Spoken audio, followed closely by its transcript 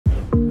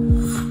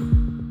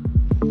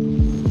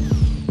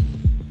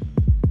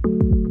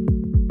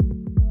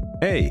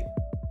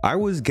I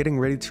was getting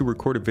ready to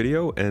record a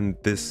video and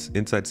this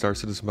Inside Star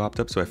Citizen popped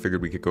up, so I figured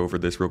we could go over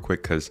this real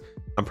quick because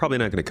I'm probably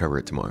not going to cover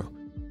it tomorrow.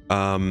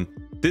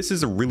 This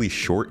is a really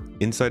short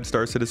Inside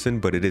Star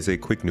Citizen, but it is a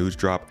quick news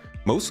drop,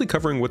 mostly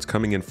covering what's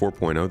coming in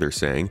 4.0, they're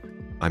saying.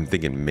 I'm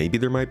thinking maybe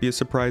there might be a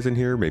surprise in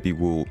here. Maybe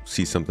we'll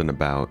see something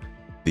about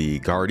the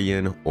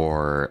Guardian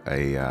or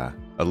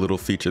a little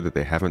feature that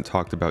they haven't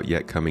talked about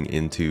yet coming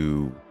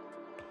into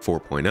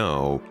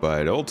 4.0,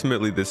 but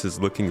ultimately this is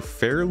looking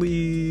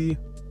fairly...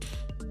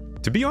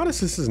 To be honest,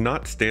 this is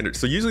not standard.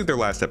 So usually their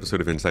last episode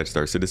of Inside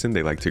Star Citizen,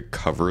 they like to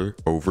cover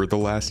over the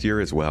last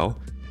year as well.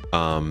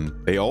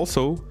 They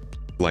also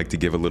like to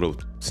give a little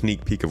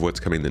sneak peek of what's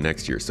coming the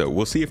next year. So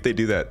we'll see if they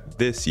do that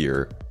this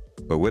year,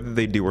 but whether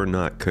they do or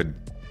not could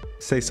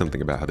say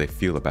something about how they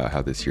feel about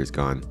how this year's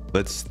gone.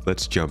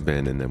 Let's jump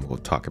in and then we'll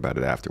talk about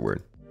it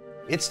afterward.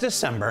 It's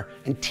December,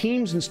 and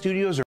teams and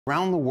studios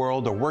around the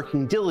world are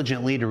working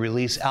diligently to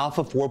release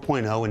Alpha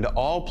 4.0 into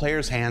all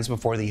players' hands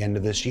before the end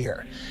of this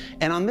year.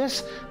 And on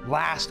this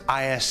last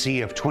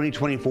ISC of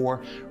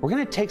 2024, we're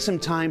going to take some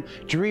time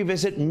to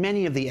revisit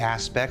many of the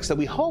aspects that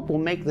we hope will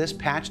make this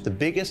patch the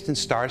biggest in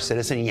Star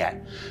Citizen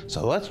yet.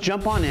 So let's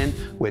jump on in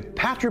with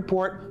Patch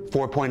Report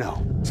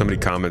 4.0. Somebody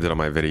commented on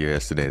my video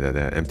yesterday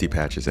that empty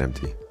patch is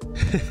empty.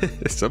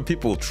 Some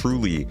people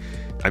truly,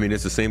 I mean,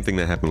 it's the same thing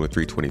that happened with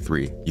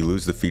 3.23. You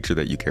lose the feature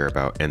that you care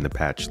about and the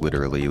patch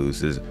literally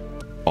loses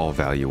all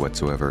value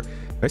whatsoever.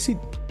 I see,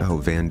 oh,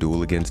 Van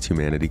Duel Against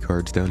Humanity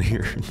cards down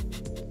here.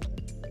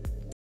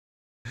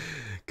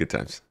 Good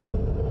times.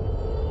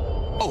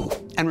 Oh,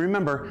 and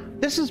remember,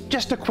 this is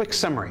just a quick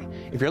summary.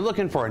 If you're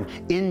looking for an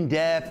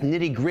in-depth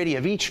nitty-gritty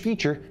of each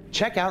feature,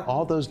 check out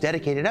all those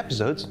dedicated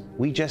episodes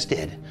we just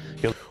did.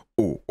 You'll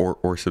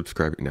or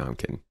subscribe. No, I'm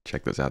kidding.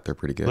 Check those out. They're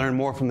pretty good. learn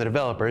more from the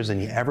developers than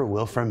you ever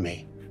will from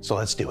me. So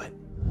let's do it.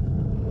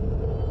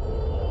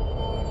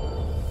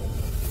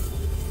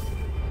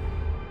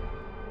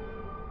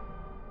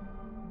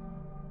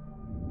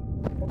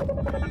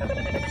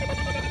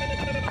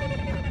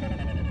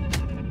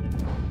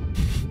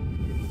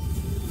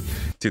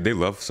 Dude, they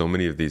love so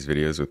many of these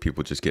videos with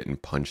people just getting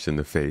punched in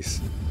the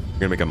face. I'm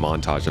gonna make a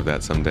montage of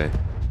that someday.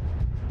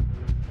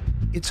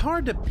 It's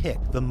hard to pick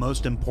the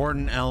most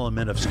important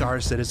element of Star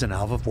Citizen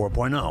Alpha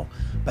 4.0,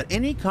 but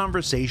any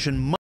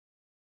conversation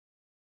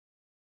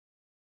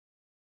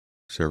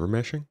Server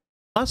meshing?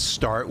 must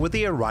start with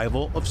the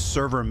arrival of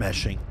server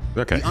meshing,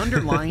 Okay. the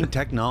underlying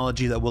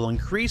technology that will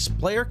increase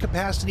player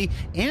capacity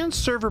and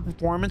server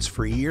performance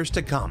for years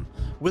to come,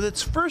 with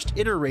its first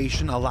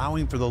iteration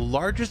allowing for the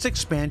largest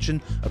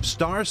expansion of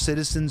Star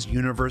Citizen's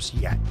universe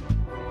yet.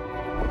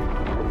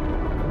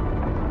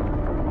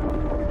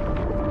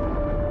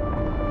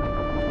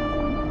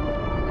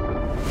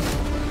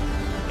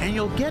 And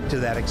you'll get to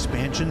that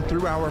expansion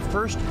through our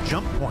first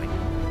jump point,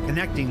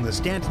 connecting the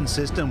Stanton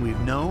system we've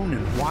known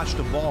and watched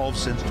evolve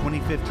since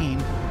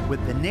 2015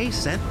 with the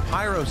nascent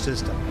Pyro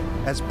system,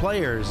 as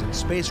players and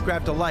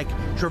spacecraft alike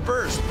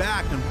traverse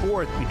back and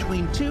forth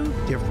between two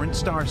different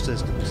star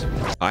systems.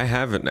 I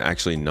haven't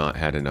actually not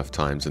had enough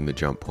times in the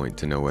jump point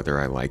to know whether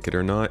I like it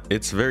or not.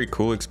 It's a very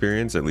cool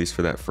experience, at least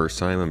for that first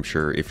time. I'm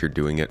sure if you're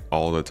doing it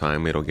all the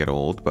time, it'll get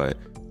old, but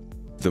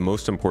the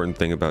most important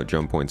thing about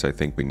jump points I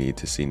think we need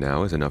to see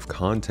now is enough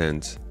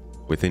content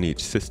within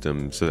each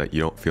system so that you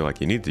don't feel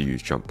like you need to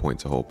use jump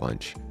points a whole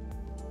bunch.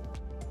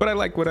 But I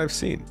like what I've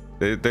seen.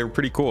 They're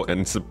pretty cool,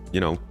 and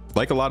you know,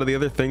 like a lot of the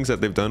other things that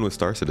they've done with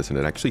Star Citizen,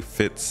 it actually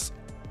fits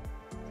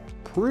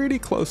pretty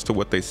close to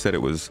what they said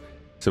it was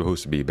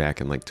supposed to be back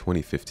in like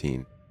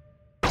 2015.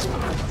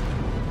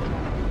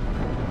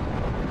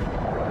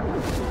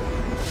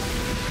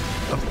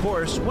 Of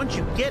course, once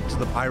you get to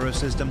the Pyro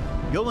system,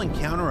 you'll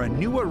encounter a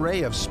new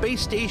array of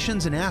space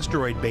stations and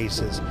asteroid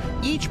bases,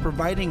 each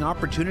providing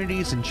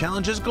opportunities and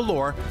challenges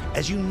galore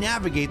as you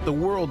navigate the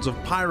worlds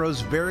of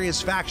Pyro's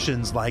various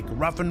factions like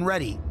Rough and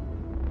Ready,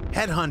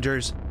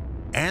 Headhunters,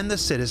 and the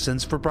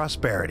Citizens for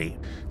Prosperity.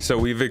 So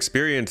we've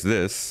experienced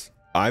this.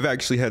 I've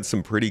actually had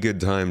some pretty good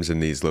times in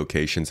these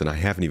locations, and I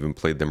haven't even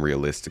played them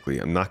realistically.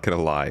 I'm not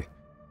gonna lie.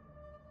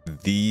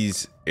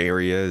 These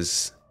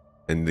areas,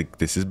 and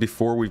this is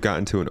before we've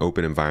gotten to an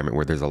open environment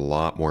where there's a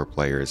lot more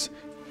players.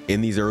 In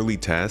these early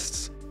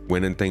tests,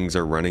 when things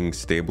are running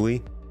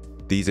stably,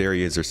 these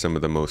areas are some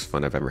of the most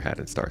fun I've ever had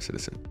in Star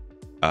Citizen.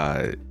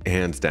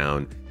 Hands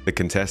down, the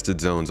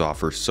contested zones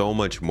offer so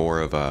much more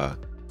of a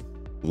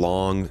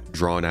long,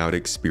 drawn-out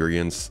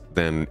experience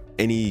than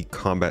any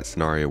combat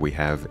scenario we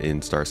have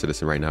in Star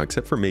Citizen right now,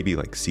 except for maybe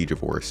like Siege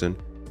of Orison.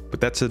 But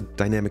that's a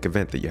dynamic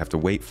event that you have to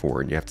wait for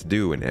and you have to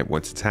do, and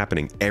once it's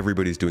happening,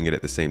 everybody's doing it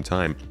at the same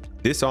time.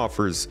 This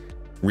offers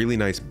really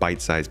nice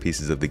bite-sized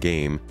pieces of the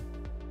game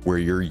where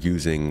you're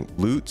using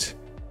loot,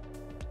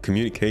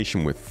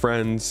 communication with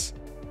friends,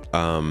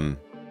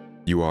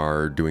 you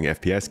are doing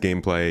FPS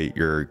gameplay,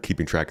 you're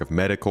keeping track of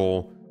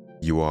medical,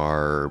 you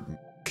are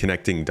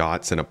connecting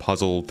dots in a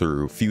puzzle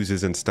through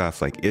fuses and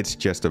stuff. Like, it's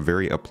just a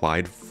very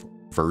applied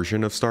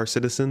version of Star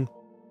Citizen.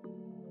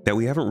 that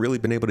we haven't really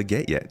been able to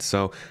get yet.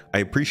 So I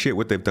appreciate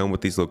what they've done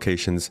with these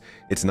locations.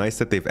 It's nice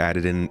that they've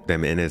added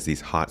them in as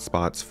these hot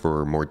spots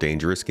for more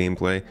dangerous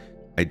gameplay.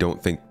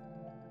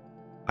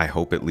 I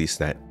hope at least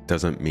that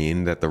doesn't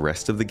mean that the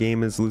rest of the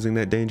game is losing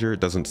that danger. It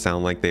doesn't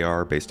sound like they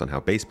are based on how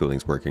base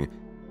building's working,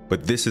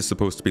 but this is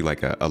supposed to be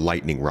like a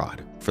lightning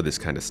rod for this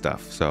kind of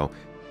stuff. So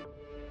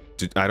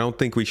I don't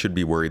think we should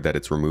be worried that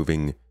it's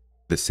removing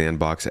the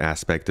sandbox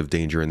aspect of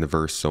danger in the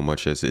verse so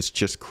much as it's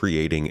just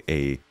creating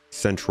a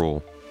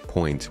central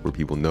point where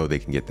people know they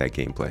can get that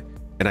gameplay.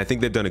 And I think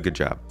they've done a good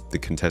job. The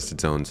contested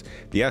zones,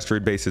 the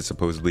asteroid bases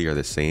supposedly are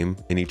the same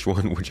in each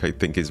one, which I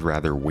think is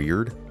rather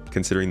weird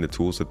considering the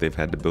tools that they've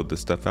had to build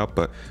this stuff out,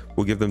 but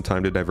we'll give them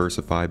time to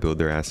diversify, build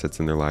their assets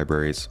in their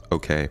libraries.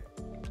 Okay.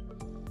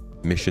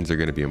 Missions are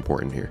going to be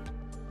important here.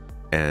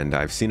 And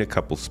I've seen a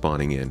couple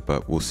spawning in,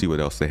 but we'll see what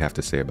else they have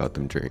to say about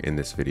them in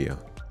this video.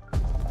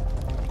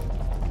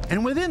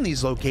 And within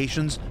these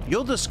locations,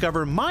 you'll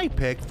discover my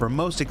pick for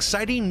most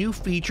exciting new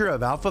feature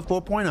of Alpha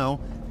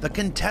 4.0, the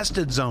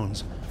contested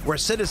zones, where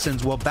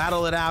citizens will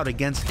battle it out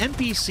against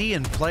NPC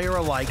and player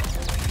alike,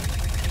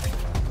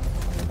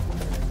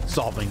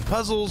 solving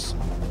puzzles,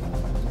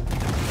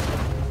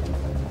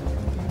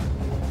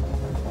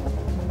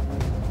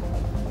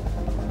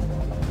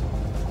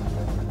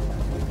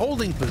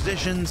 holding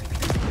positions,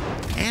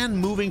 and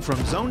moving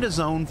from zone to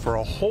zone for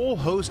a whole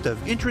host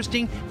of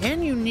interesting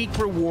and unique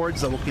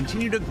rewards that will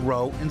continue to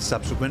grow in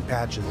subsequent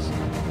patches.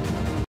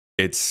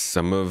 It's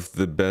some of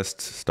the best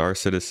Star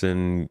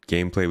Citizen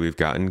gameplay we've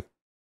gotten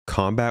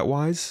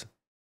combat-wise,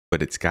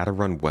 but it's got to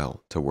run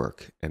well to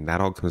work. And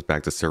that all comes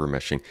back to server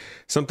meshing.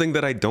 Something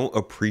that I don't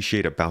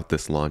appreciate about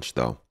this launch,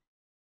 though.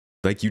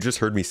 Like you just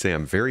heard me say,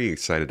 I'm very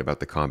excited about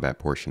the combat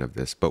portion of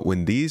this, but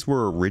when these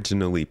were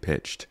originally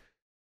pitched,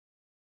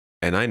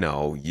 and I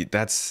know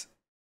that's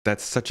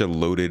such a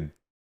loaded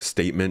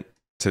statement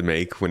to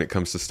make when it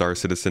comes to Star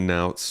Citizen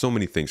now. So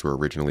many things were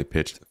originally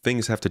pitched.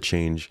 Things have to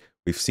change.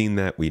 We've seen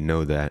that. We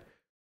know that.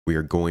 We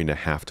are going to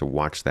have to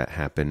watch that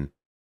happen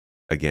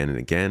again and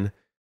again.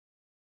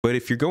 But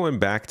if you're going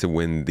back to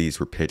when these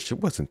were pitched,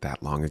 it wasn't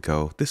that long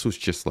ago. This was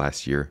just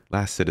last year,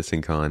 last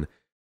CitizenCon.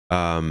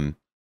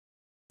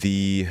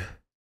 The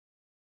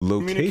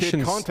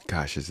locations,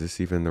 gosh, is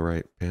this even the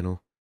right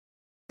panel?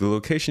 The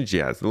locations,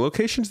 yeah, the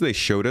locations they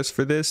showed us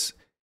for this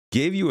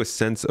gave you a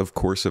sense of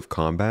course of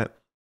combat,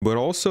 but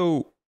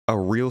also a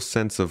real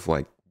sense of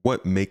like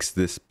what makes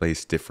this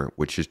place different,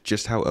 which is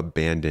just how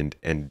abandoned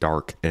and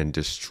dark and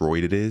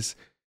destroyed it is,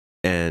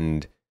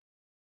 and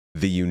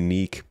the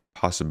unique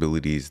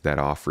possibilities that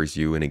offers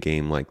you in a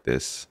game like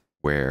this,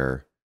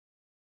 where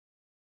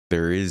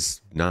there is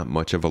not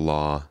much of a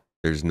law,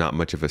 there's not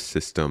much of a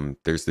system,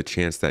 there's the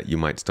chance that you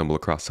might stumble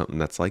across something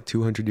that's like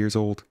 200 years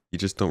old. You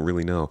just don't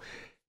really know.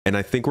 And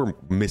I think we're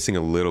missing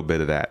a little bit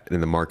of that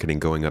in the marketing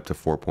going up to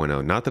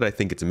 4.0. Not that I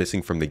think it's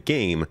missing from the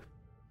game,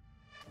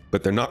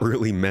 but they're not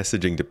really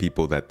messaging to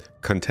people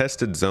that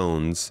contested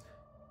zones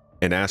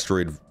and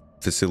asteroid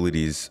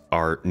facilities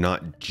are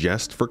not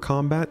just for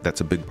combat.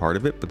 That's a big part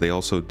of it, but they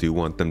also do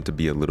want them to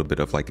be a little bit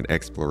of like an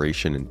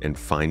exploration and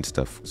find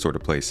stuff sort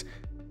of place.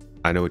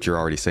 I know what you're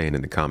already saying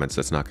in the comments.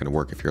 That's not going to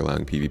work if you're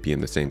allowing PvP in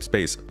the same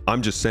space.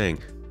 I'm just saying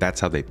that's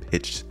how they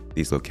pitched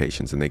these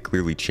locations, and they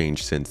clearly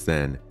changed since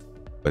then.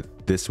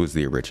 But this was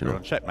the original.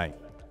 Checkmate.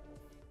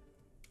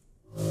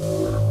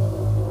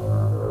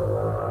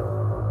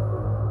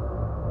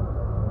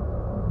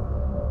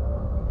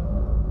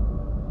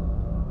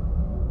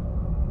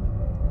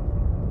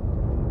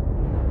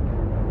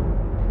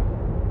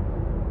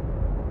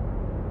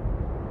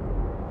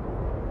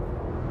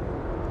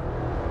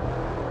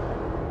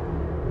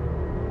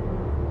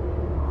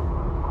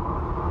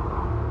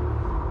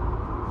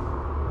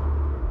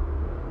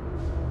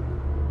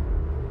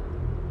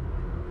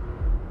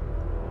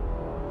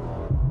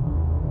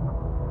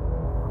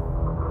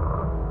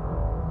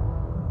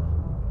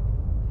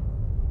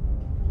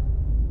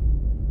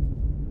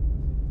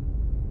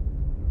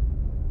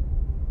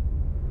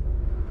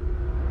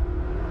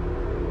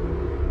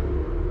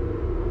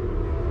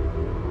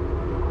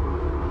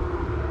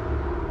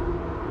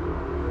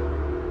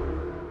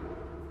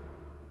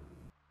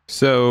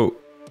 So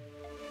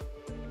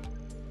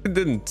it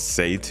didn't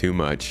say too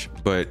much,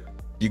 but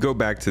you go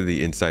back to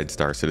the Inside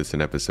Star Citizen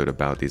episode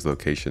about these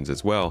locations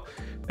as well,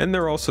 and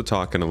they're also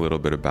talking a little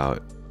bit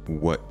about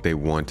what they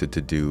wanted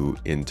to do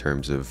in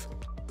terms of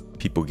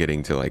people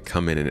getting to like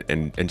come in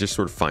and just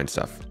sort of find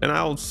stuff. And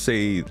I'll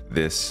say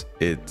this,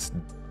 it's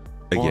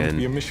again,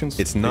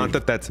 it's not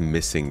that that's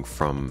missing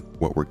from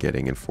what we're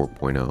getting in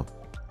 4.0.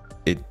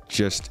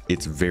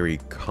 It's very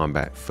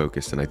combat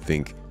focused, and I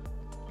think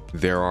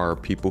there are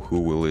people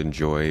who will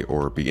enjoy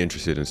or be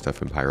interested in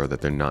stuff in Pyro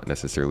that they're not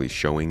necessarily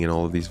showing in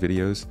all of these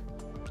videos.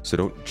 So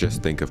don't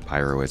just think of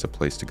Pyro as a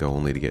place to go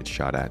only to get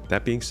shot at.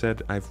 That being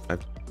said, I've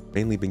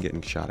mainly been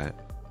getting shot at.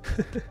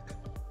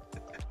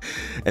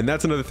 And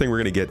that's another thing we're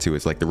going to get to,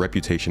 is like the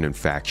reputation and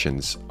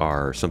factions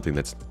are something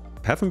that's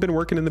haven't been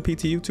working in the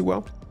PTU too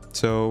well.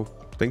 So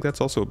I think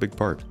that's also a big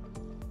part.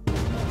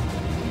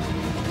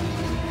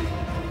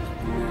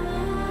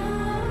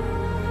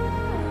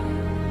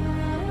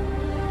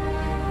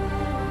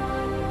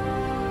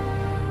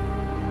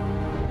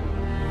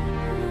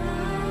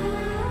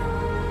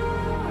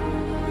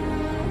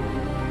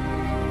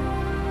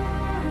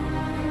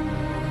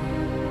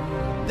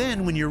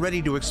 Then, when you're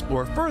ready to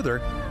explore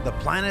further, the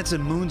planets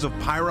and moons of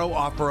Pyro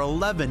offer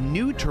 11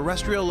 new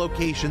terrestrial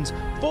locations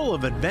full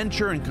of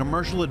adventure and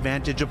commercial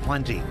advantage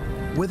aplenty,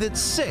 with its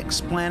 6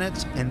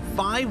 planets and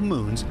 5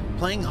 moons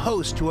playing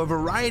host to a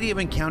variety of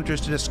encounters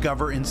to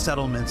discover in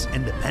settlements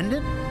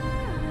independent,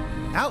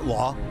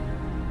 outlaw,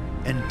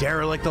 and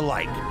derelict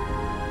alike.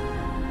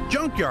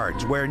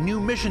 Junkyards where new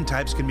mission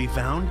types can be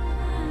found,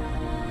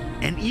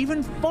 and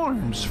even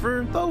farms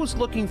for those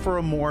looking for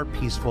a more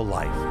peaceful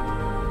life.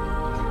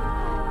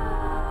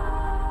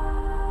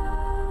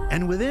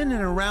 And within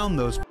and around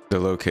those... The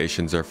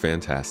locations are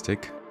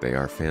fantastic. They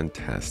are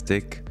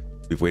fantastic.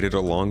 We've waited a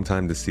long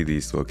time to see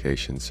these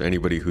locations.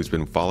 Anybody who's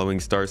been following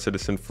Star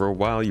Citizen for a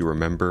while, you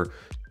remember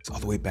it's all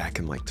the way back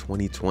in like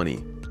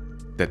 2020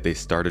 that they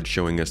started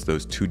showing us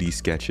those 2D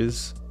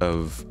sketches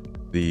of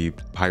the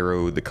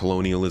Pyro, the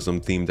colonialism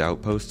themed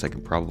outposts. I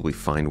can probably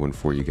find one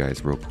for you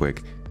guys real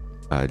quick.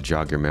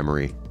 Jog your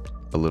memory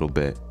a little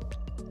bit.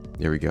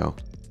 There we go.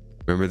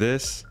 Remember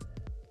this?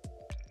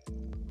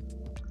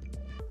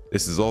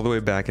 This is all the way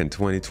back in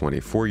 2020,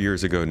 4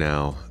 years ago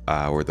now,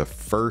 were the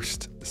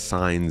first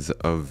signs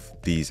of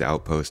these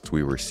outposts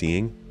we were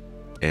seeing.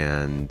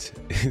 And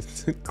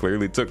it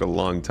clearly took a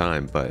long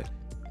time, but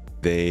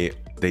they're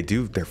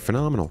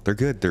phenomenal. They're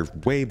good. They're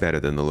way better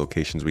than the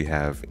locations we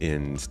have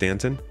in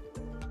Stanton.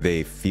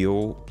 They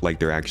feel like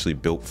they're actually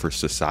built for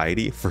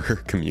society, for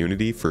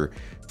community,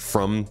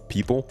 from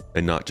people,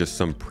 and not just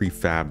some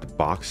prefabbed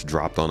box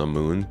dropped on a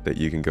moon that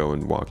you can go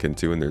and walk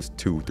into and there's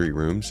 2-3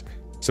 rooms.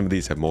 Some of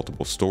these have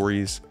multiple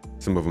stories.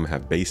 Some of them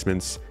have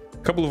basements. A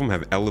couple of them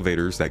have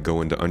elevators that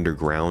go into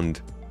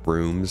underground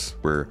rooms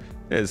where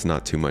there's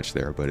not too much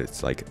there, but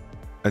it's like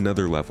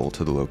another level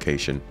to the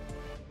location.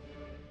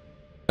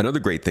 Another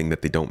great thing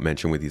that they don't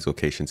mention with these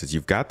locations is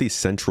you've got these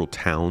central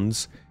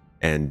towns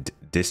and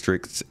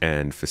districts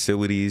and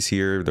facilities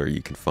here that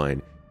you can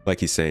find, like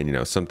he's saying, you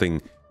know, something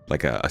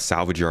like a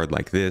salvage yard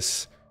like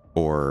this,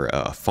 or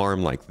a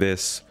farm like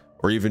this,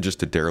 or even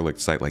just a derelict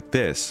site like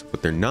this.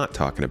 What they're not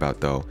talking about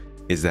though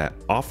is that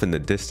off in the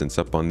distance,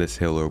 up on this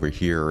hill over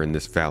here, or in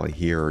this valley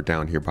here, or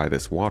down here by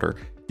this water,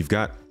 you've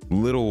got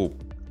little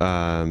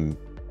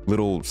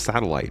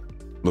satellite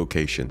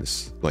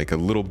locations, like a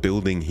little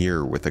building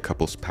here with a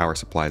couple power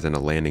supplies and a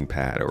landing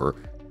pad, or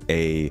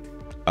a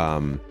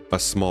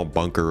small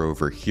bunker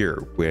over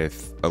here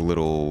with a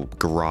little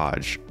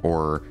garage,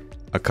 or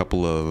a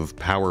couple of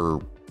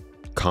power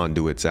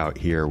conduits out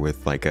here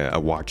with like a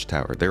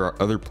watchtower. There are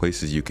other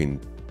places you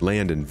can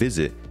land and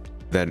visit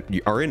that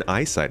are in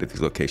eyesight at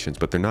these locations,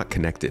 but they're not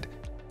connected.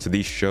 So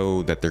these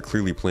show that they're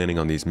clearly planning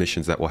on these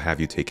missions that will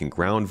have you taking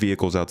ground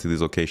vehicles out to these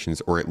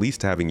locations, or at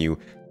least having you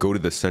go to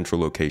the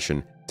central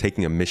location,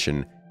 taking a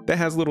mission that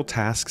has little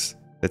tasks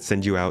that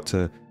send you out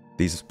to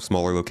these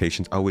smaller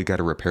locations. Oh, we got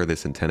to repair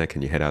this antenna.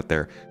 Can you head out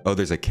there? Oh,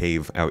 there's a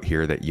cave out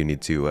here that you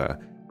need to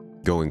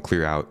go and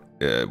clear out.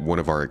 One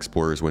of our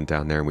explorers went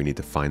down there and we need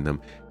to find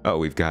them. Oh,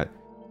 we've got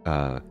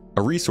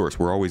a resource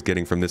we're always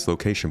getting from this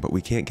location, but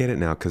we can't get it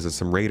now because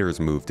some raiders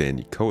moved in.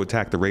 You go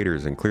attack the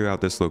raiders and clear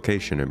out this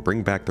location and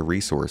bring back the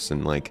resource.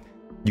 And like,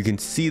 you can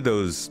see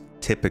those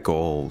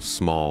typical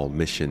small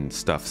mission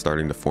stuff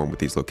starting to form with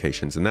these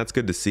locations. And that's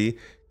good to see,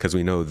 because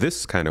we know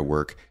this kind of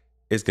work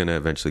is going to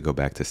eventually go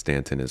back to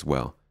Stanton as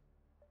well.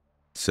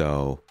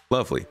 So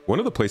lovely. One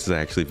of the places I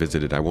actually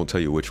visited, I won't tell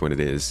you which one it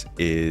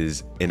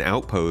is an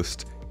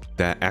outpost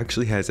that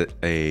actually has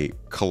a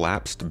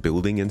collapsed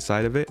building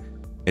inside of it.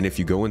 And if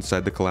you go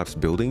inside the collapsed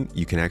building,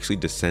 you can actually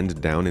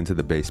descend down into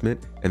the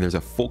basement, and there's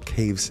a full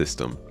cave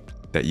system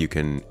that you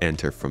can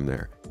enter from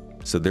there.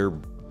 So they're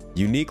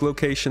unique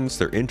locations.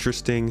 They're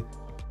interesting.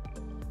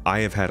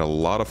 I have had a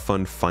lot of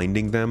fun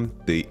finding them.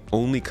 The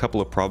only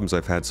couple of problems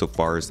I've had so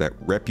far is that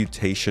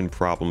reputation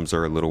problems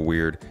are a little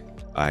weird.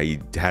 I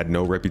had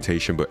no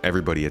reputation, but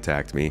everybody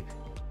attacked me.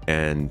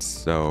 And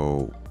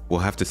so we'll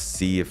have to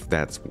see if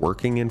that's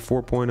working in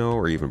 4.0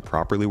 or even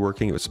properly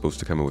working. It was supposed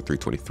to come in with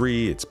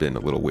 3.23. It's been a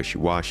little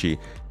wishy-washy.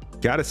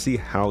 Got to see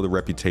how the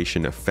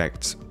reputation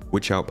affects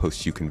which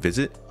outposts you can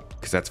visit,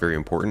 because that's very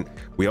important.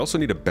 We also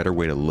need a better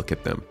way to look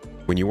at them.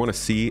 When you want to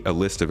see a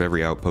list of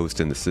every outpost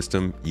in the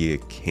system, you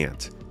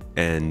can't.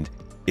 And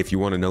if you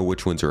want to know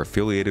which ones are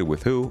affiliated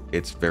with who,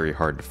 it's very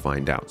hard to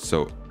find out.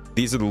 So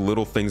these are the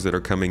little things that are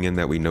coming in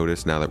that we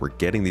notice now that we're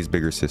getting these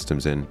bigger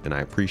systems in, and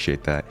I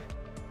appreciate that.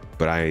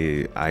 But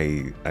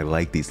I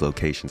like these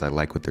locations. I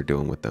like what they're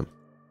doing with them.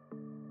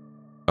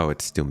 Oh,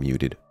 it's still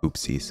muted.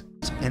 Oopsies.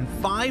 And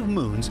 5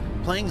 moons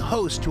playing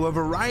host to a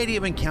variety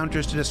of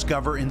encounters to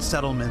discover in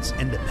settlements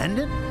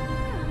independent,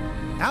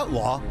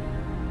 outlaw,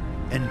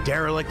 and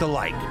derelict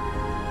alike.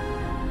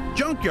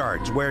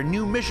 Junkyards where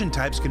new mission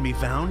types can be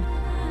found,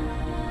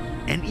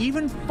 and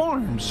even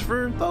farms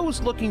for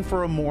those looking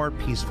for a more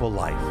peaceful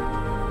life.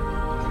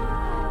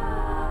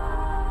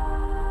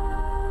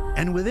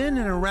 And within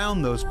and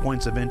around those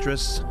points of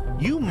interest,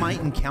 you might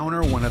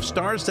encounter one of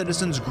Star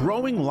Citizen's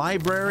growing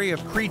library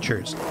of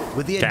creatures,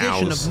 with the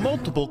addition of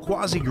multiple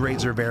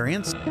quasi-grazer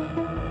variants.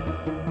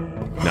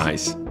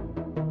 Nice.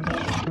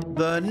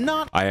 the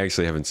not I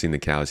actually haven't seen the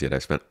cows yet. I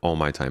spent all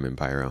my time in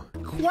Pyro.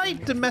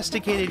 quite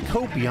domesticated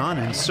Copion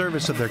in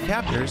service of their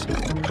captors,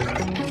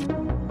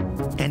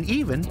 and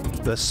even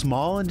the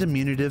small and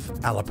diminutive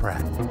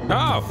Alaprat.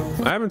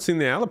 Oh, I haven't seen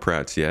the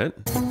Alaprats yet.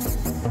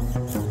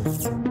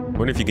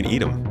 Wonder if you can eat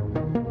them.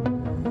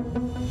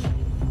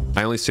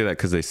 I only say that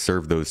because they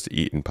serve those to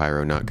eat in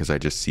Pyro, not because I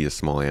just see a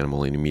small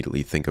animal and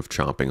immediately think of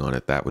chomping on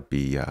it. That would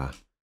be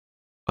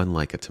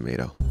unlike a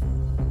tomato.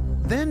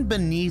 Then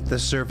beneath the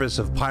surface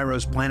of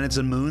Pyro's planets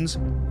and moons,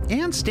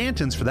 and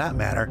Stanton's for that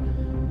matter,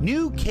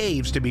 new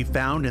caves to be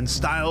found in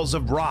styles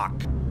of rock.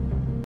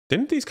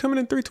 Didn't these come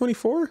in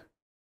 324?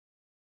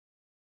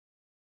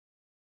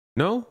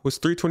 No? Was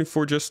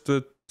 324 just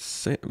the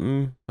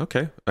same?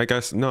 Okay. I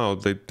guess, no,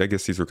 I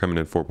guess these were coming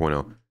in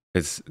 4.0.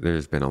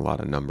 There's been a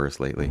lot of numbers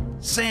lately.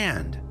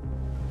 Sand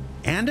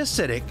and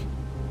acidic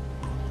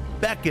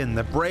beckon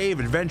the brave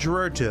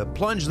adventurer to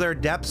plunge their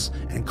depths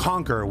and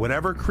conquer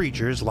whatever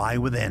creatures lie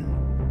within.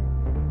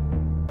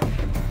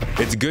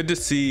 It's good to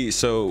see.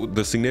 So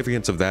the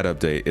significance of that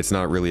update, it's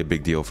not really a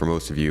big deal for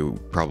most of you.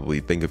 Probably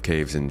think of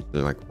caves and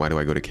they're like, why do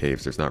I go to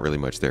caves? There's not really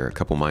much there. A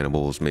couple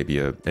minables, maybe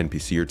a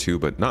NPC or two,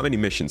 but not many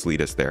missions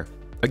lead us there.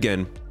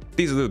 Again,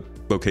 these are the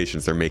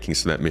locations they're making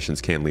so that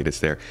missions can lead us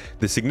there.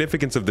 The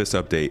significance of this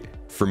update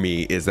for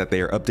me is that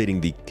they are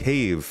updating the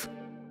cave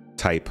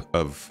type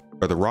of,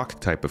 or the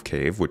rock type of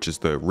cave, which is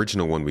the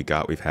original one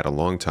we've had a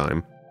long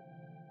time.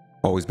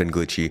 Always been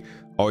glitchy,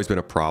 always been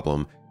a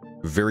problem.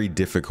 Very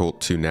difficult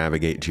to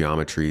navigate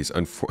geometries.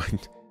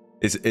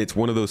 It's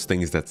one of those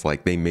things that's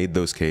like they made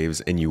those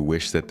caves and you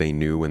wish that they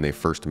knew when they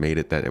first made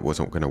it that it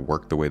wasn't going to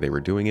work the way they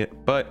were doing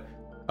it. But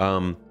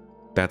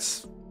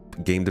that's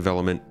game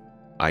development.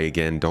 I,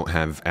 again, don't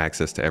have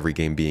access to every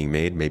game being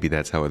made. Maybe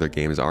that's how other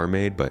games are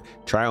made, but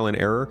trial and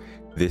error,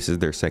 this is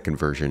their second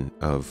version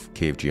of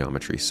cave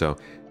geometry. So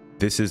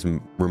this is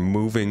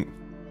removing,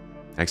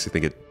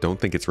 actually don't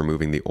think it's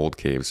removing the old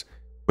caves,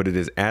 but it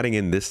is adding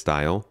in this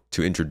style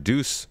to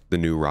introduce the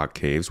new rock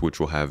caves, which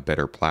will have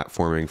better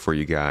platforming for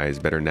you guys,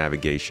 better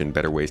navigation,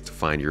 better ways to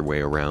find your way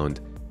around,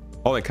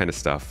 all that kind of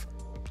stuff.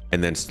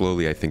 And then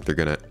slowly, I think they're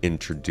going to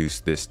introduce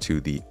this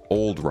to the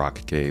old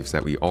rock caves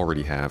that we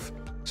already have,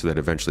 so that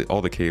eventually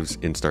all the caves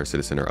in Star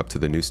Citizen are up to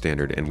the new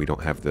standard and we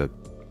don't have the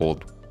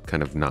old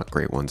kind of not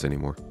great ones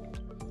anymore.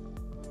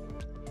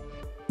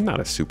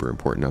 Not a super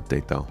important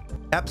update though.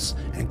 Depths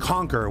and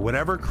conquer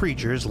whatever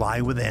creatures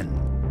lie within.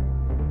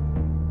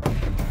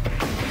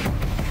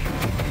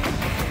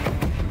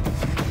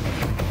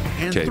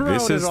 And okay,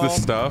 this is the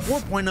stuff.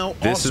 4.0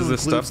 this also is the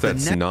stuff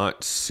includes that's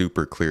not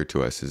super clear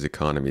to us is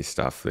economy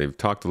stuff. They've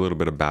talked a little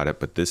bit about it,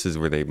 but this is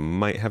where they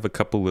might have a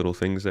couple little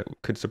things that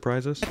could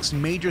surprise us. Next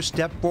major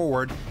step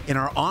forward in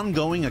our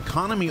ongoing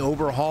economy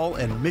overhaul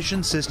and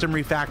mission system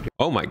refactor.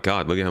 Oh my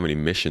god, look at how many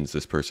missions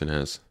this person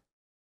has.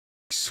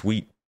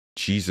 Sweet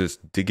Jesus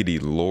diggity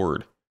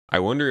Lord. I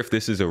wonder if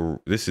this is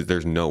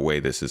there's no way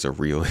this is a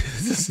real,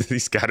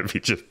 these gotta be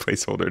just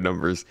placeholder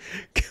numbers.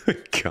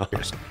 Good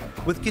God.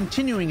 With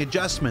continuing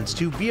adjustments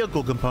to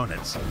vehicle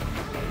components.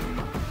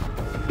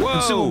 Whoa!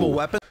 Consumable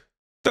weapons.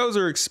 Those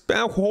are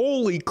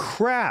holy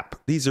crap.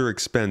 These are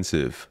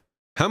expensive.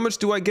 How much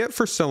do I get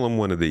for selling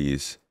one of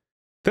these?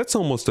 That's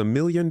almost $1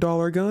 million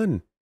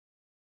gun.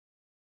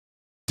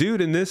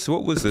 Dude, in this,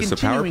 what was this, a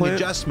power plant?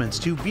 Adjustments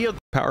to vehicle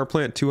power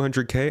plant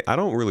 200K. I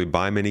don't really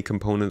buy many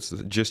components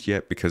just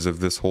yet because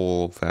of this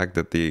whole fact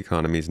that the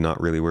economy is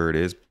not really where it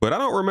is. But I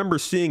don't remember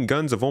seeing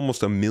guns of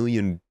almost 1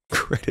 million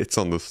credits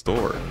on the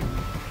store.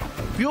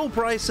 Fuel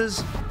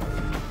prices,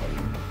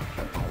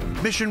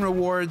 mission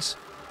rewards,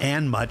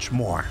 and much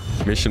more.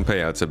 Mission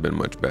payouts have been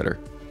much better.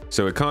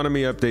 So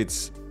economy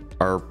updates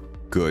are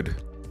good,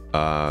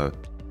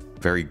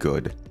 very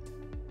good,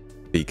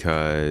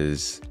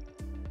 because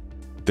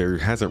there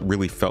hasn't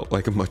really felt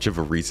like much of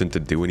a reason to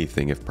do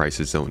anything if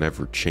prices don't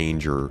ever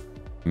change or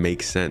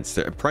make sense.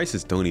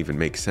 Prices don't even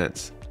make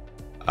sense.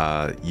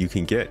 You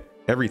can get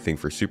everything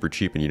for super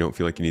cheap and you don't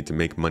feel like you need to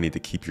make money to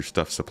keep your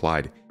stuff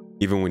supplied.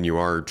 Even when you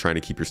are trying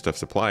to keep your stuff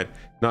supplied,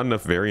 not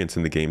enough variance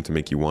in the game to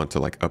make you want to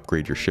like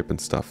upgrade your ship and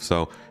stuff.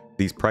 So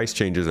these price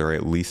changes are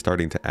at least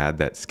starting to add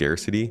that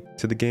scarcity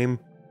to the game.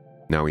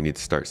 Now we need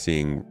to start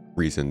seeing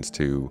reasons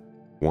to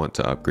want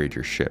to upgrade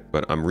your ship.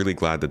 But I'm really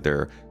glad that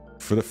they're,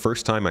 for the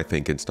first time, I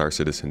think, in Star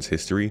Citizen's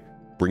history,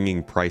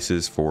 bringing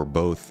prices for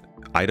both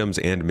items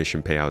and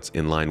mission payouts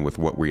in line with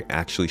what we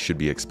actually should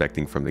be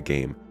expecting from the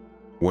game.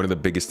 One of the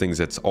biggest things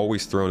that's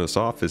always thrown us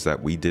off is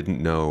that we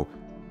didn't know,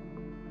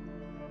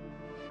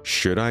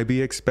 should I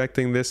be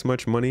expecting this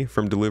much money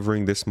from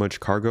delivering this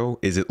much cargo?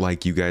 Is it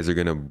like you guys are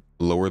going to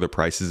lower the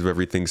prices of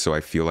everything so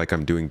I feel like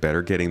I'm doing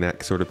better getting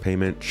that sort of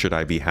payment? Should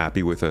I be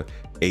happy with a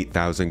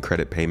 8,000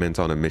 credit payment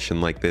on a mission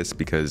like this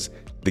because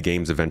the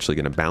game's eventually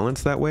going to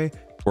balance that way?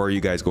 Or are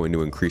you guys going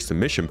to increase the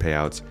mission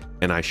payouts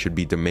and I should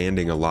be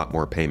demanding a lot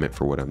more payment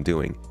for what I'm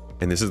doing?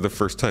 And this is the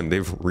first time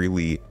they've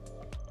really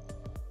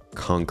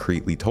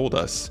concretely told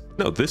us,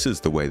 no, this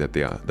is the way that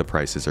the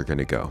prices are going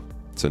to go.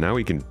 So now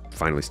we can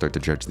finally start to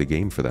judge the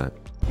game for that.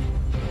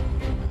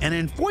 And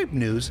in FOIP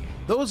news,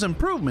 those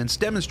improvements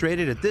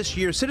demonstrated at this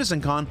year's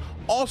CitizenCon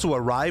also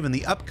arrive in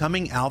the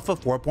upcoming Alpha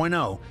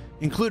 4.0,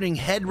 including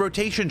head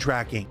rotation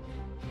tracking,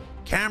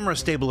 camera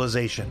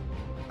stabilization,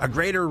 a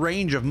greater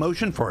range of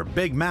motion for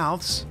big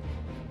mouths,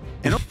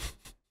 and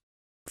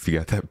If you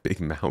got that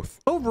big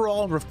mouth.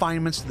 overall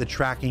refinements to the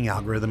tracking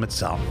algorithm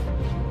itself.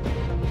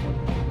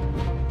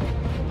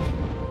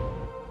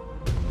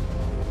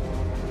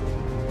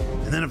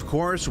 And then, of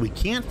course, we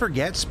can't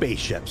forget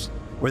spaceships,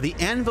 where the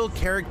Anvil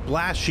Carrick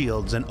blast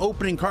shields and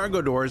opening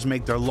cargo doors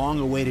make their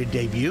long-awaited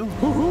debut.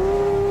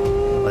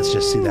 Let's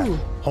just see that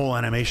whole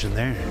animation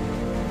there.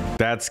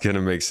 That's going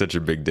to make such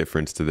a big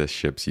difference to this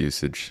ship's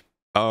usage.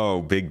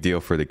 Oh, big deal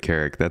for the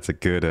Carrick. That's a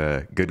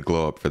good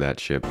glow up for that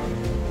ship.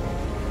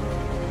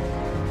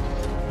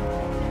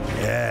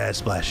 Yeah,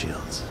 splash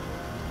shields.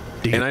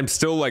 And I'm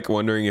still like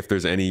wondering if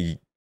there's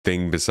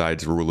anything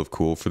besides rule of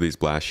cool for these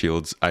blast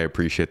shields. I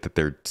appreciate that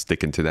they're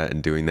sticking to that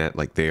and doing that.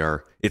 Like they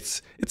are,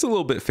 it's a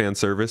little bit fan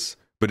service,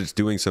 but it's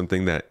doing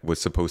something that was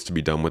supposed to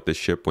be done with this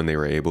ship when they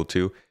were able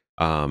to.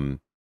 I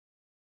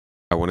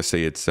want to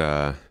say it's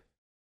Gabe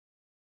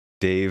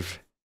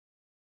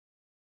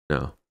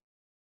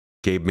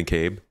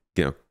McCabe,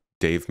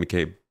 Dave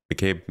McCabe,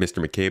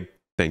 Mr. McCabe.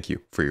 Thank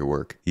you for your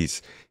work.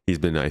 He's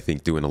been, I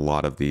think, doing a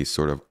lot of these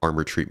sort of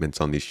armor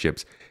treatments on these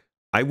ships.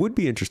 I would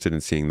be interested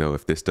in seeing, though,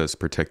 if this does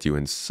protect you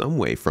in some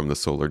way from the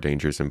solar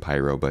dangers in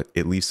Pyro, but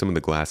it leaves some of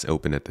the glass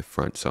open at the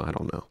front, so I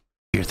don't know.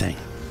 Your thing.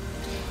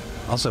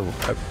 Also,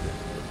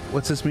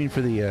 what's this mean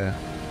for the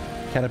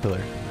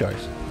caterpillar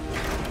doors?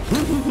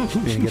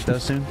 You gonna get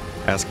those soon?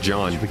 Ask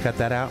John. Should we cut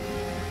that out?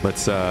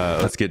 Let's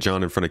get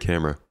John in front of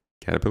camera.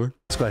 Caterpillar?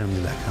 Let's go ahead and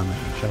leave that comment,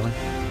 shall we?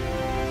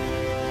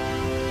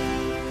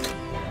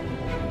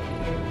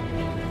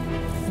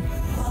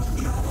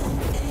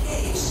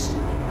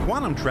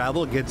 Quantum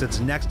travel gets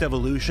its next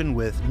evolution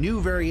with new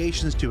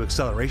variations to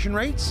acceleration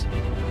rates,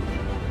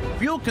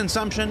 fuel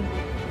consumption,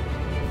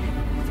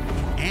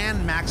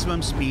 and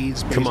maximum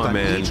speeds based on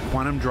each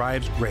quantum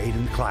drive's grade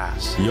and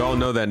class. You all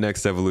know that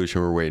next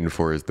evolution we're waiting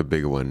for is the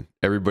big one.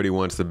 Everybody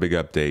wants the big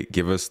update.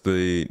 Give us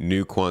the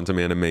new quantum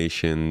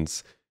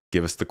animations.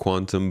 Give us the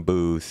quantum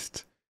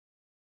boost.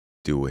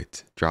 Do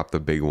it. Drop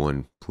the big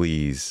one,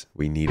 please.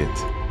 We need it.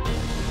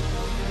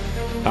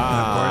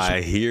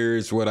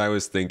 Here's what I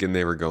was thinking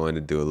they were going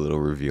to do a little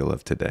reveal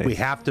of today. We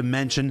have to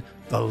mention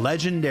the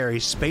legendary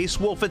Space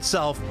Wolf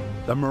itself.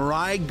 The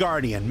Mirai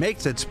Guardian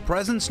makes its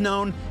presence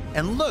known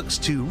and looks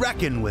to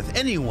reckon with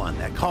anyone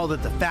that called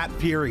it the Fat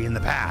Fury in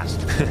the past.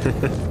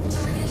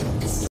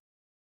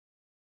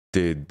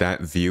 Dude,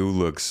 that view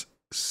looks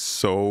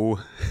so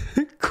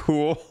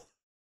cool.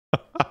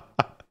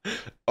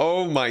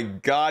 Oh my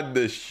god,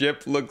 the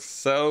ship looks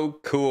so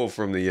cool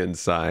from the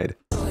inside.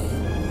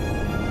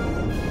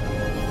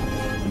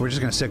 We're just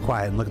gonna sit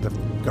quiet and look at the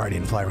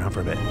Guardian fly around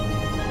for a bit.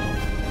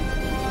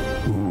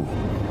 Ooh,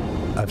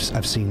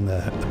 I've seen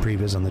the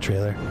previews on the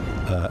trailer.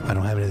 I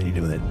don't have anything to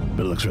do with it,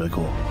 but it looks really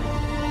cool.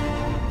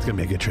 It's gonna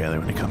be a good trailer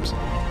when it comes.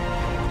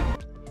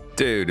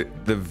 Dude,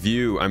 the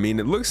view. I mean,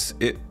 I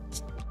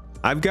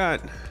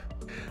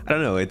don't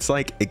know. It's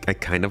like I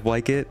kind of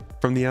like it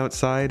from the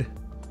outside.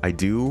 I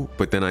do,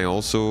 but then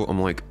I'm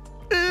like,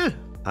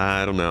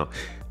 I don't know.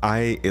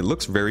 It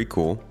looks very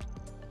cool.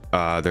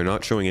 They're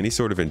not showing any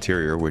sort of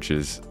interior, which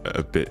is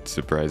a bit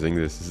surprising.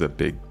 This is a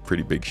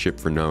pretty big ship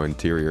for no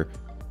interior.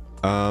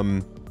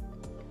 So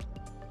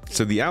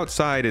the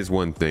outside is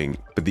one thing,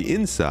 but the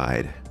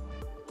inside,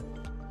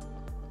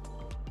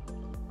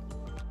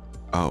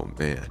 oh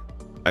man,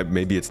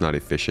 maybe it's not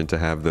efficient to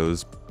have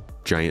those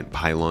giant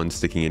pylons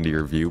sticking into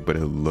your view, but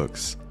it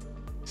looks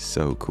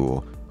so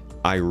cool.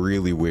 I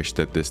really wish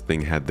that this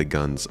thing had the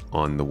guns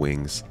on the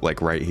wings,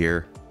 like right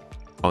here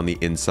on the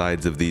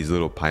insides of these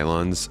little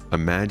pylons.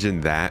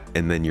 Imagine that,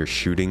 and then you're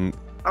shooting.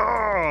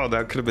 Oh,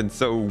 that could have been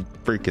so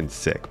freaking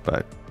sick,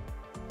 but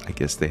I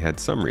guess they had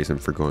some reason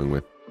for going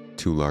with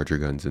two larger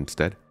guns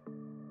instead.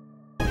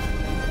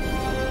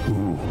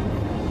 Ooh,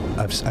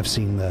 I've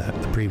seen the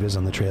previews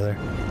on the trailer.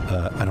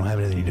 I don't have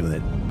anything to do with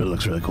it, but it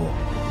looks really cool.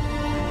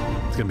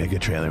 It's gonna be a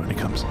good trailer when it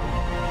comes.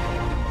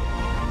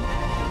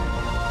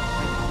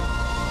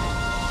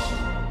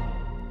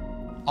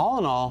 All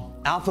in all,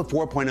 Alpha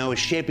 4.0 is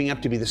shaping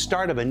up to be the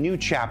start of a new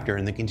chapter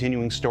in the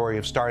continuing story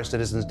of Star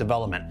Citizen's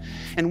development.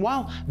 And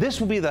while this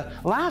will be the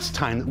last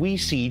time that we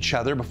see each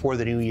other before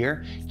the new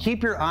year,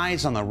 keep your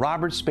eyes on the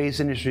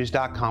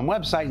robertsspaceindustries.com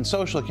website and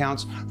social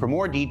accounts for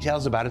more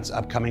details about its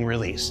upcoming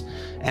release.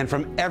 And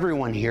from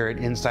everyone here at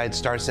Inside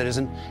Star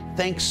Citizen,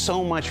 thanks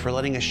so much for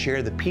letting us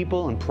share the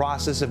people and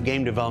process of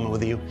game development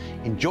with you.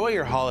 Enjoy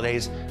your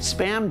holidays,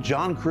 spam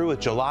John Crew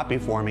with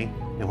jalopy for me,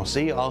 and we'll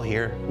see you all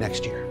here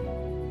next year.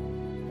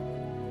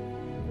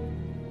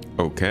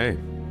 Okay.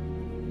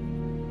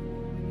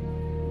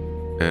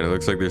 And it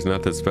looks like there's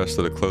nothing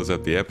special to close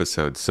out the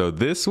episode. So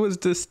this was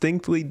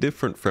distinctly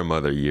different from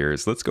other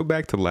years. Let's go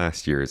back to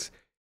last year's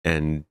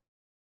and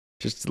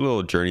just a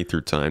little journey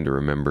through time to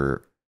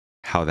remember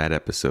how that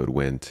episode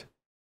went.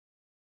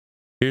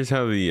 Here's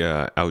how the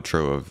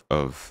outro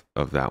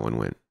of that one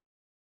went.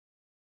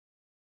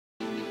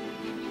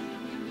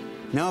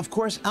 Now, of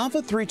course,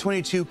 Alpha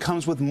 322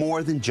 comes with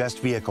more than just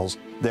vehicles.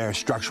 There's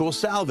structural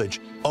salvage,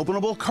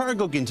 openable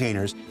cargo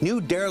containers, new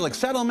derelict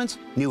settlements,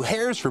 new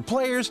hairs for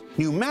players,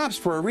 new maps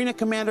for Arena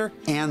Commander,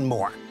 and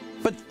more.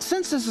 But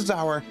since this is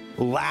our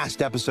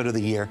last episode of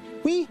the year,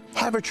 we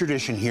have a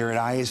tradition here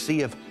at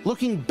ISC of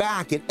looking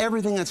back at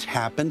everything that's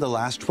happened the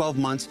last 12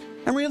 months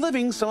and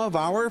reliving some of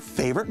our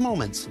favorite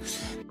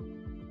moments.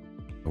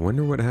 I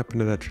wonder what happened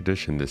to that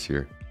tradition this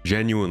year.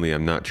 Genuinely,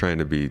 I'm not trying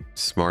to be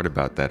smart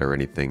about that or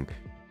anything.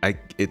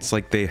 It's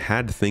like they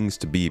had things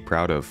to be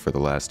proud of for the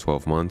last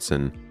 12 months,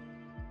 and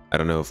I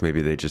don't know if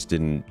maybe they just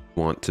didn't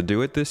want to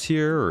do it this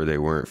year or they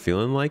weren't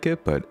feeling like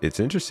it, but it's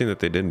interesting that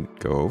they didn't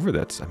go over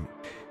that. I mean,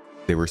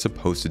 they were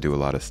supposed to do a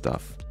lot of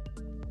stuff.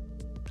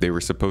 They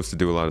were supposed to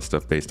do a lot of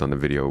stuff based on the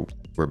video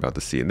we're about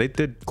to see, and they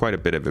did quite a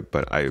bit of it,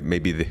 but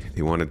maybe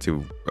they wanted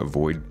to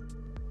avoid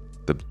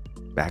the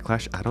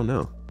backlash. I don't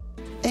know.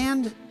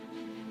 And,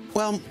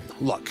 well,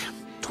 look,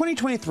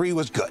 2023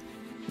 was good.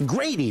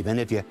 Great even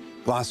if you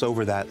gloss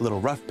over that little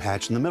rough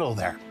patch in the middle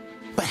there.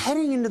 But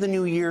heading into the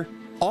new year,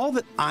 all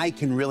that I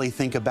can really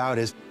think about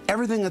is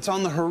everything that's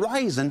on the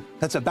horizon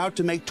that's about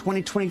to make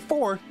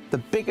 2024 the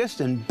biggest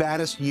and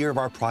baddest year of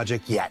our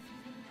project yet.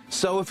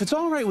 So if it's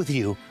all right with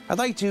you, I'd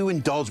like to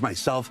indulge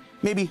myself,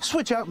 maybe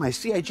switch out my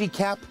CIG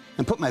cap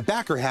and put my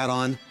backer hat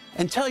on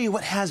and tell you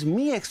what has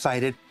me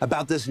excited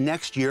about this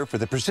next year for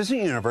the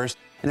Persistent Universe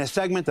in a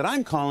segment that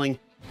I'm calling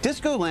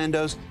Disco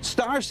Lando's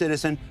Star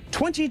Citizen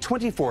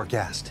 2020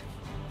 Forecast.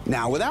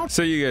 Now,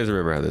 So you guys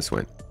remember how this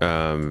went.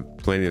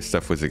 Plenty of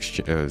stuff was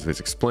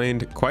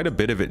explained. Quite a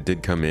bit of it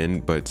did come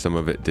in, but some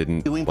of it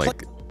didn't.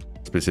 Like,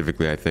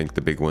 specifically, I think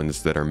the big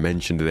ones that are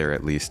mentioned there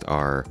at least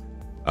are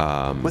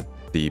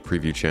the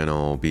preview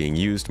channel being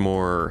used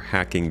more,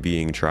 hacking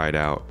being tried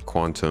out,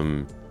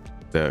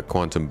 the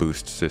quantum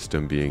boost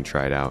system being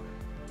tried out.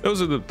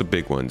 Those are the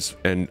big ones.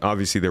 And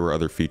obviously there were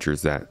other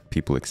features that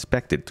people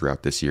expected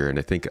throughout this year, and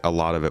I think a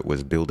lot of it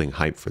was building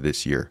hype for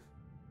this year.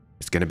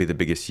 It's going to be the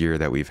biggest year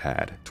that we've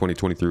had.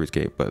 2023 was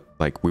great, but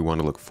like, we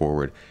want to look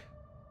forward.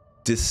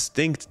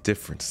 Distinct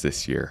difference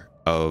this year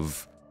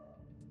of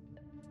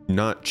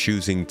not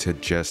choosing to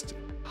just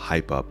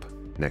hype up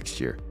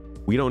next year.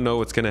 We don't know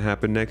what's going to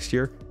happen next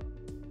year.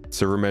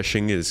 Server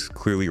meshing is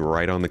clearly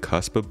right on the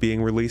cusp of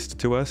being released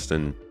to us,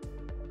 and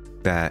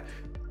that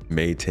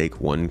may take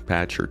one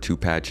patch or two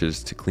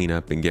patches to clean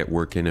up and get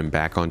working and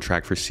back on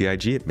track for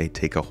CIG. It may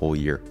take a whole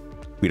year.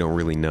 We don't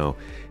really know,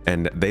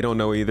 and they don't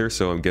know either,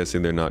 so I'm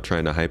guessing they're not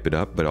trying to hype it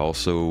up, but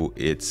also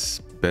it's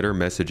better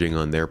messaging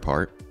on their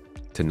part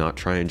to not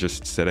try and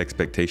just set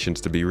expectations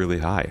to be really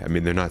high. I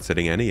mean, they're not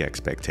setting any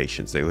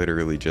expectations. They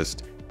literally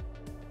just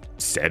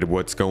said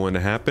what's going to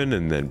happen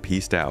and then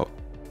peaced out.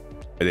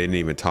 They didn't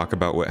even talk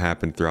about what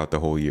happened throughout the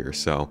whole year,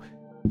 so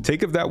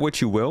take of that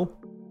what you will.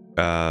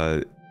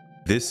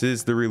 This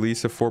is the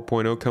release of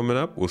 4.0 coming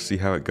up. We'll see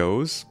how it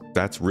goes.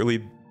 That's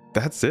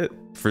it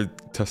for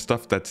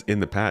stuff that's in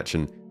the patch.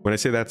 And when I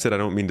say that's it, I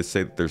don't mean to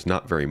say that there's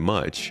not very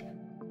much.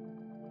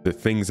 The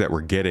things that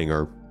we're getting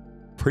are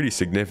pretty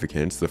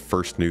significant. It's the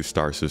first new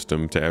star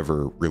system to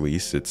ever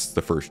release. It's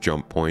the first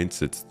jump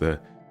points. It's the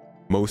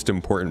most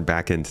important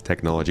backend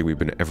technology we've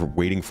been ever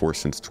waiting for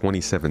since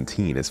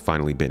 2017 is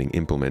finally being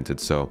implemented.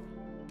 So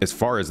as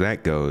far as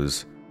that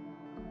goes,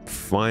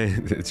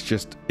 fine.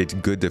 It's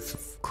good to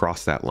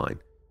cross that line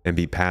and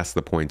be past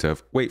the point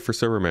of wait for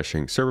server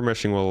meshing. Server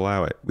meshing will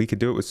allow it. We could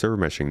do it with server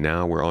meshing.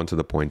 Now we're on to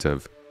the point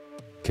of,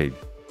 okay,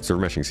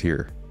 server meshing's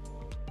here.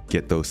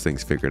 Get those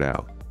things figured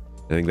out.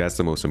 I think that's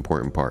the most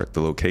important part.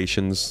 The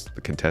locations,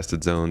 the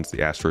contested zones,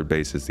 the asteroid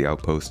bases, the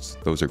outposts,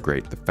 those are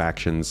great. The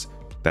factions,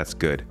 that's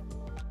good.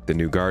 The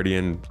new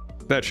Guardian,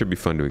 that should be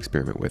fun to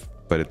experiment with.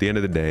 But at the end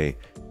of the day,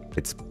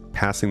 it's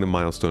passing the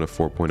milestone of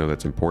 4.0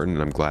 that's important,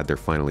 and I'm glad they're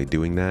finally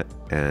doing that.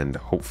 And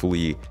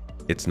hopefully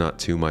it's not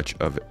too much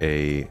of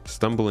a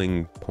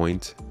stumbling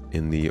point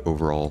in the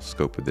overall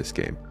scope of this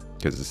game,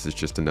 because this is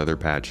just another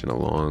patch and a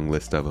long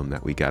list of them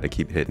that we got to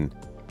keep hitting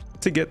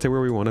to get to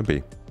where we want to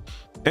be.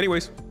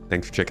 Anyways,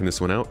 thanks for checking this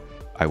one out.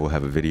 I will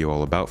have a video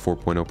all about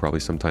 4.0 probably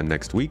sometime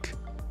next week.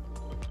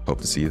 Hope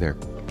to see you there.